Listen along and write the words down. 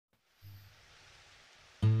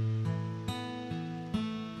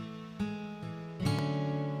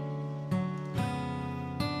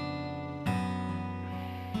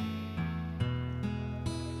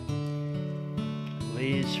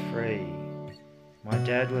is free. My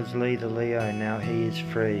dad was Lee the Leo, now he is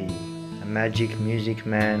free. A magic music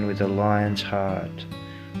man with a lion's heart.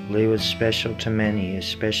 Lee was special to many,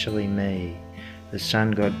 especially me. The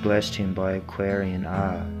sun god blessed him by Aquarian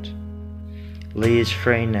art. Lee is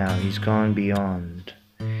free now, he's gone beyond.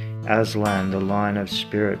 Aslan, the line of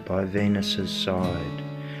spirit by Venus's side.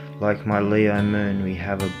 Like my Leo moon we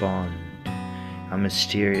have a bond, a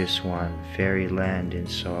mysterious one, fairyland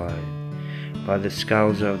inside. By the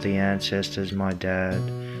skulls of the ancestors my dad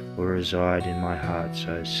will reside in my heart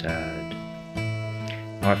so sad.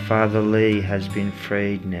 My father Lee has been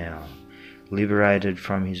freed now, liberated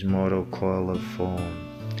from his mortal coil of form,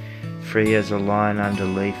 free as a lion under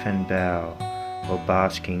leaf and bough, or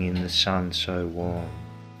basking in the sun so warm.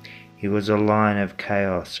 He was a lion of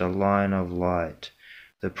chaos, a lion of light,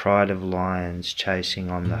 the pride of lions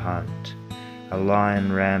chasing on the hunt, a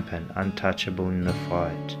lion rampant, untouchable in the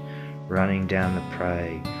fight, running down the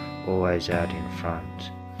prey, always out in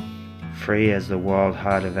front. Free as the wild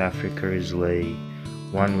heart of Africa is Lee,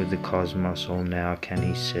 one with the cosmos all now can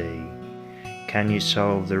he see. Can you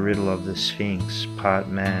solve the riddle of the Sphinx, part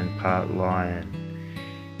man, part lion,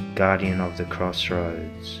 guardian of the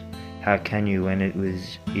crossroads? How can you when it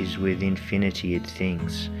is with infinity it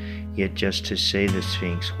thinks, yet just to see the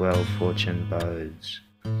Sphinx well fortune bodes.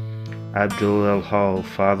 Abdul el Hol,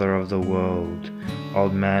 father of the world,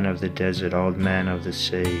 old man of the desert, old man of the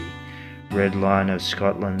sea, red line of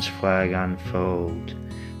Scotland's flag unfurled,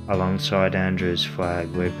 alongside Andrew's flag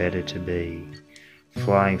we're better to be,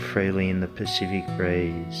 flying freely in the Pacific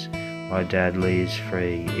breeze, my dad Lee is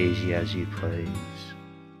free, easy as you please.